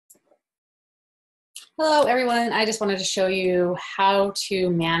Hello everyone, I just wanted to show you how to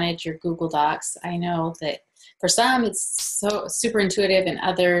manage your Google Docs. I know that for some it's so super intuitive, and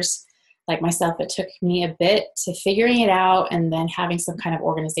others, like myself, it took me a bit to figuring it out and then having some kind of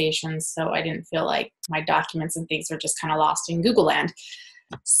organization so I didn't feel like my documents and things were just kind of lost in Google land.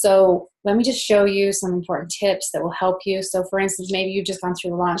 So let me just show you some important tips that will help you. So for instance, maybe you've just gone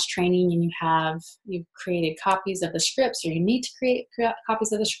through the launch training and you've created copies of the scripts, or you need to create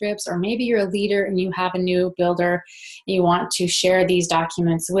copies of the scripts, or maybe you're a leader and you have a new builder and you want to share these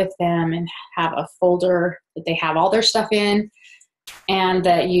documents with them and have a folder that they have all their stuff in and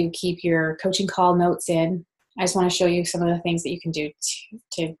that you keep your coaching call notes in. I just want to show you some of the things that you can do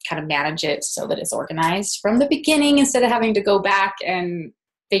to kind of manage it so that it's organized from the beginning instead of having to go back and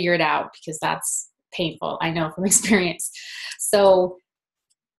figure it out, because that's painful, I know from experience. So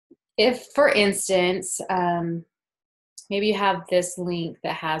if, for instance, maybe you have this link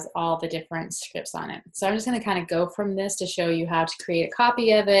that has all the different scripts on it. So I'm just going to kind of go from this to show you how to create a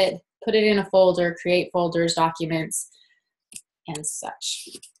copy of it, put it in a folder, create folders, documents, and such.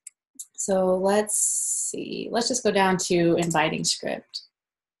 So let's see. Let's just go down to inviting script.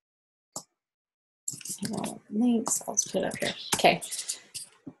 Links, I'll just put it up here. Okay.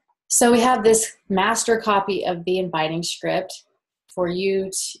 So we have this master copy of the inviting script. For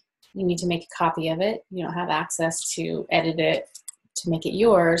you need to make a copy of it. You don't have access to edit it to make it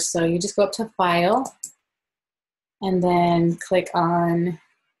yours. So you just go up to File and then click on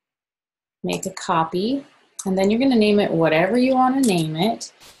Make a Copy. And then you're going to name it whatever you want to name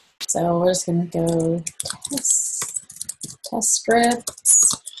it. So we're just going to go test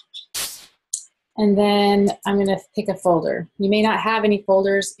scripts. And then I'm going to pick a folder. You may not have any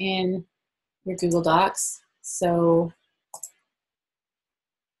folders in your Google Docs, so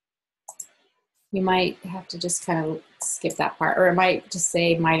you might have to just kind of skip that part, or it might just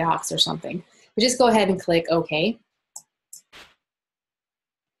say My Docs or something. But just go ahead and click OK.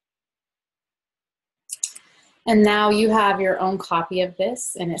 And now you have your own copy of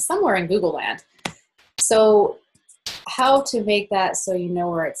this, and it's somewhere in Google land. So how to make that so you know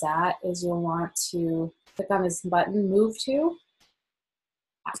where it's at is you'll want to click on this button, Move To.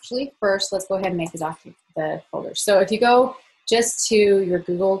 Actually, first, let's go ahead and make the folder. So if you go just to your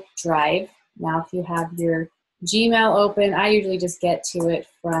Google Drive, now if you have your Gmail open, I usually just get to it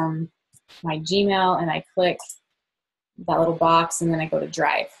from my Gmail, and I click that little box, and then I go to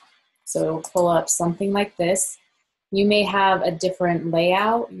Drive. So it'll pull up something like this. You may have a different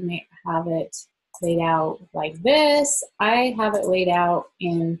layout. You may have it laid out like this. I have it laid out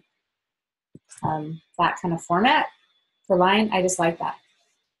in that kind of format for line. I just like that.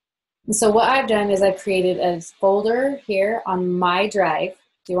 And so what I've done is I've created a folder here on my drive.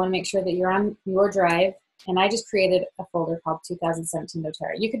 So you want to make sure that you're on your drive. And I just created a folder called 2017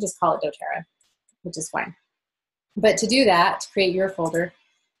 doTERRA. You could just call it doTERRA, which is fine. But to do that, to create your folder,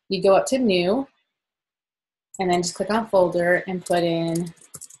 you go up to New, and then just click on Folder and put in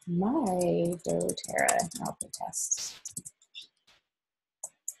my doTERRA, and I'll put Test.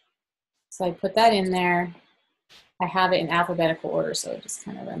 So I put that in there. I have it in alphabetical order, so it just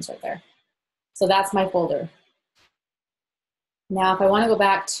kind of runs right there. So that's my folder. Now, if I want to go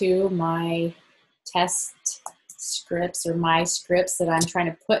back to my test scripts, or my scripts that I'm trying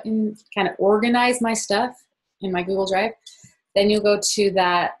to put in, kind of organize my stuff in my Google Drive, then you'll go to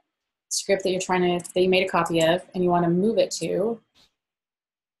that script that that you made a copy of, and you want to move it to.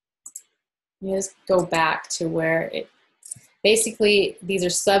 You just go back to where it, basically these are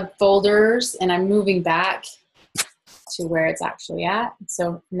subfolders, and I'm moving back to where it's actually at.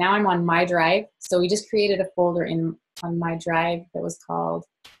 So now I'm on my drive. So we just created a folder on my drive that was called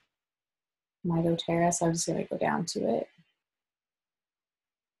my doTERRA. So I'm just going to go down to it.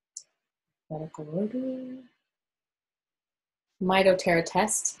 Vertical order. My doTERRA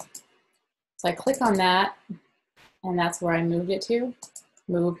test. So I click on that, and that's where I moved it to.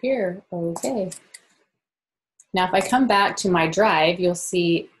 Move here, okay. Now if I come back to my drive, you'll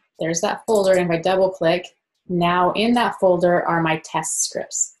see there's that folder, and if I double click, now in that folder are my test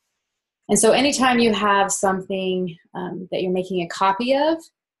scripts. And so anytime you have something that you're making a copy of,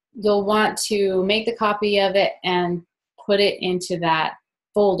 you'll want to make the copy of it and put it into that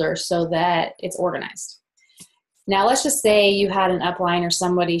folder so that it's organized. Now let's just say you had an upline or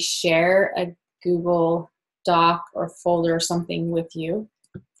somebody share a Google Doc or folder or something with you.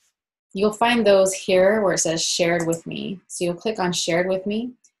 You'll find those here where it says Shared With Me. So you'll click on Shared With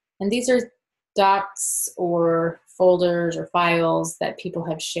Me. And these are docs or folders or files that people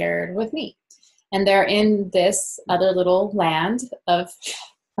have shared with me. And they're in this other little land of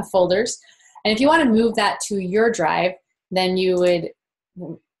folders. And if you want to move that to your drive, then you would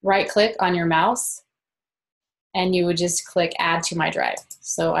right click on your mouse and you would just click add to my drive.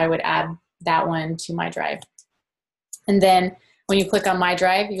 So I would add that one to my drive. And then when you click on my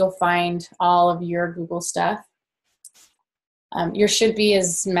drive, you'll find all of your Google stuff. Yours should be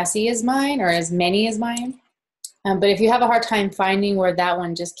as messy as mine or as many as mine. But if you have a hard time finding where that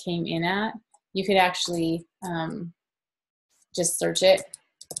one just came in at, you could actually just search it.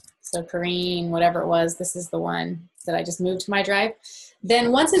 So Kareen, whatever it was, this is the one that I just moved to my drive.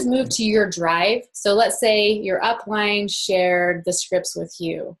 Then once it's moved to your drive, so let's say your upline shared the scripts with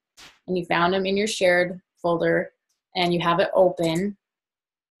you and you found them in your shared folder and you have it open,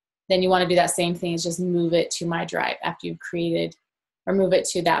 then you want to do that same thing as just move it to my drive after you've created, or move it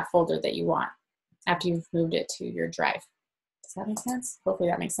to that folder that you want after you've moved it to your drive. Does that make sense? Hopefully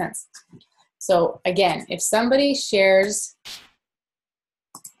that makes sense. So again, if somebody shares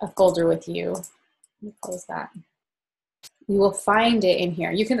a folder with you, let me close that. You will find it in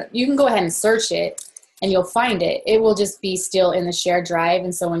here. You can go ahead and search it and you'll find it. It will just be still in the shared drive.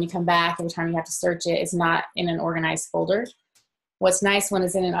 And so when you come back, every time you have to search it, it's not in an organized folder. What's nice when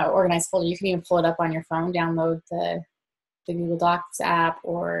it's in an organized folder, you can even pull it up on your phone, download the Google Docs app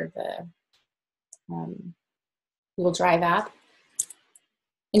or the Google Drive app.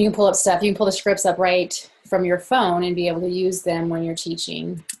 And you can pull up stuff. You can pull the scripts up right from your phone and be able to use them when you're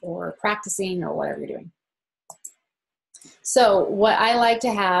teaching or practicing or whatever you're doing. So what I like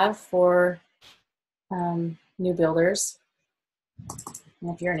to have for new builders,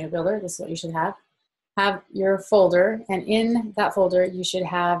 and if you're a new builder, this is what you should have your folder, and in that folder you should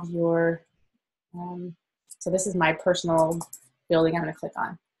have your, so this is my personal building I'm going to click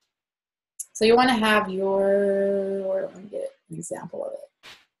on. So you want to have your, let me get an example of it.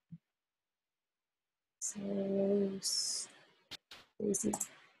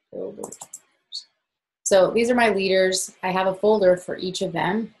 So these are my leaders. I have a folder for each of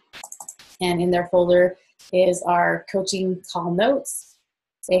them, and in their folder is our coaching call notes.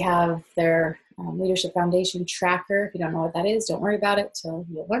 They have their leadership foundation tracker. If you don't know what that is, don't worry about it till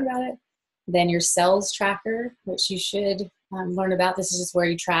you'll learn about it. Then your sales tracker, which you should learn about. This is just where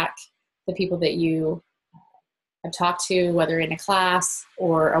you track the people that you have talked to, whether in a class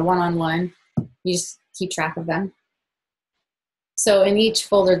or a one-on-one. You just keep track of them. So in each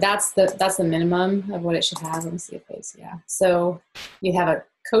folder, that's the minimum of what it should have. Let me see if it's, yeah. So you have a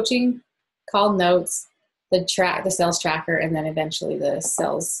coaching call notes, the sales tracker, and then eventually the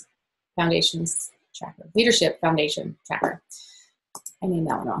sales foundations tracker, leadership foundation tracker. I named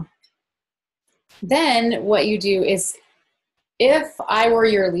that one off. Then what you do is, if I were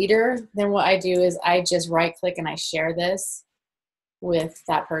your leader, then what I do is I just right click and I share this with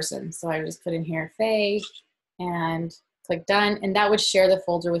that person. So I would just put in here Faye and click done, and that would share the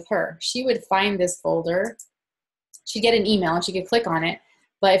folder with her. She would find this folder, she'd get an email and she could click on it,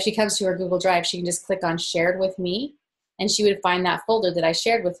 but if she comes to her Google Drive, she can just click on shared with me and she would find that folder that I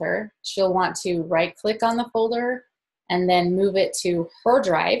shared with her. She'll want to right click on the folder and then move it to her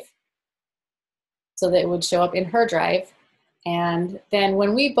drive so that it would show up in her drive. And then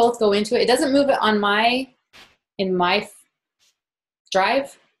when we both go into it, it doesn't move it on in my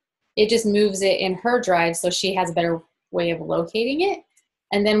drive, it just moves it in her drive so she has a better way of locating it.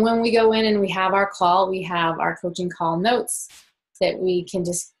 And then when we go in and we have our call, we have our coaching call notes that we can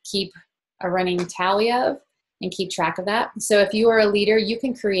just keep a running tally of and keep track of that. So if you are a leader, you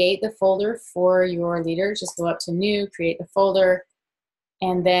can create the folder for your leader. Just go up to new, create the folder,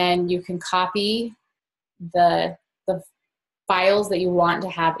 and then you can copy the files that you want to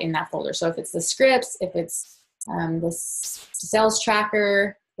have in that folder. So if it's the scripts, if it's the sales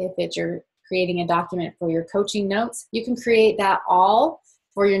tracker, if it's you're creating a document for your coaching notes, you can create that all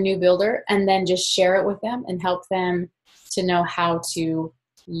for your new builder and then just share it with them and help them to know how to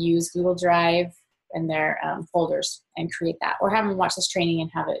use Google Drive and their folders and create that, or have them watch this training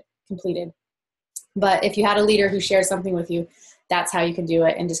and have it completed. But if you had a leader who shared something with you, that's how you can do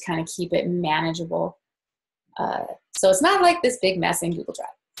it and just kind of keep it manageable. So it's not like this big mess in Google Drive.